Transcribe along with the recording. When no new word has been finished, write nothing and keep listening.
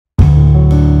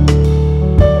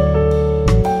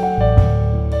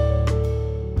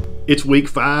It's week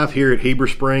 5 here at Heber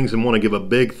Springs, and want to give a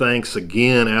big thanks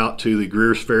again out to the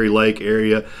Greers Ferry Lake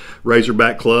area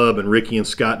Razorback Club and Ricky and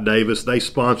Scott Davis. They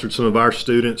sponsored some of our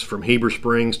students from Heber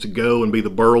Springs to go and be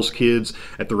the Burles kids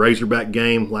at the Razorback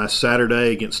game last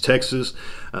Saturday against Texas.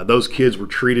 Those kids were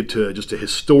treated to just a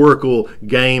historical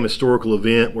game, historical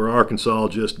event where Arkansas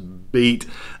just beat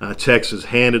Texas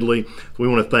handedly. We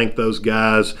want to thank those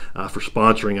guys for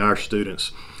sponsoring our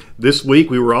students. This week,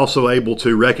 we were also able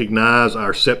to recognize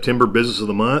our September Business of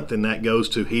the Month, and that goes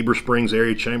to Heber Springs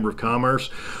Area Chamber of Commerce.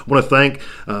 I want to thank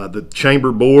the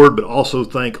Chamber Board, but also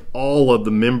thank all of the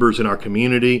members in our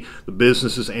community, the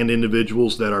businesses and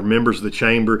individuals that are members of the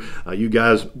Chamber. You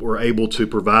guys were able to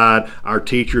provide our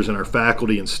teachers and our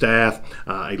faculty and staff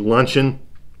a luncheon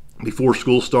before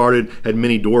school started, had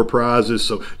many door prizes.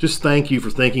 So just thank you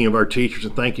for thinking of our teachers,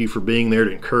 and thank you for being there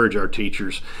to encourage our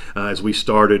teachers as we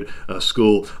started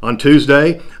school. On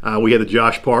Tuesday, we had the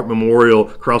Josh Park Memorial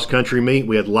Cross Country Meet.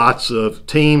 We had lots of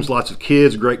teams, lots of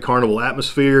kids, great carnival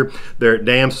atmosphere there at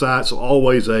Dam Site. So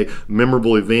always a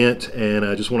memorable event, and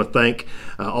I just want to thank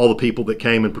all the people that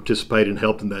came and participated and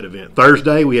helped in that event.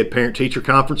 Thursday, we had parent-teacher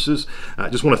conferences. I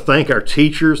just want to thank our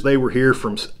teachers. They were here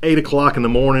from 8 o'clock in the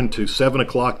morning to 7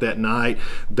 o'clock that night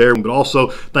there. But also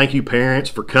thank you parents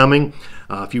for coming.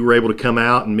 If you were able to come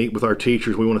out and meet with our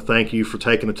teachers, we want to thank you for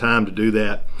taking the time to do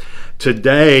that.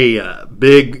 Today,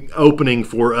 big opening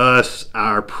for us.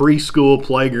 Our preschool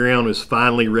playground is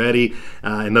finally ready,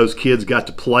 and those kids got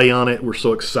to play on it. We're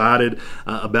so excited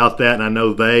about that, and I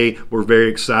know they were very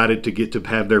excited to get to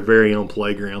have their very own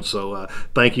playground. So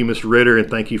thank you, Mr. Ritter, and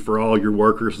thank you for all your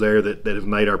workers there that have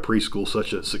made our preschool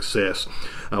such a success.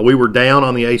 We were down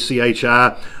on the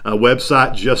ACHI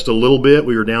website just a little bit.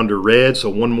 We were down to red, so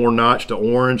one more notch to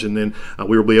orange, and then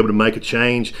we will be able to make a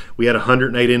change. We had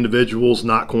 108 individuals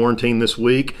not quarantined this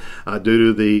week due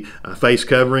to the face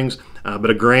coverings, but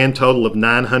a grand total of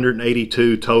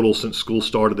 982 total since school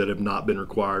started that have not been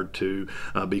required to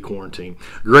be quarantined.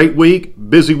 Great week,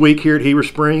 busy week here at Heber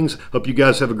Springs. Hope you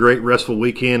guys have a great restful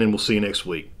weekend, and we'll see you next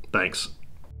week. Thanks.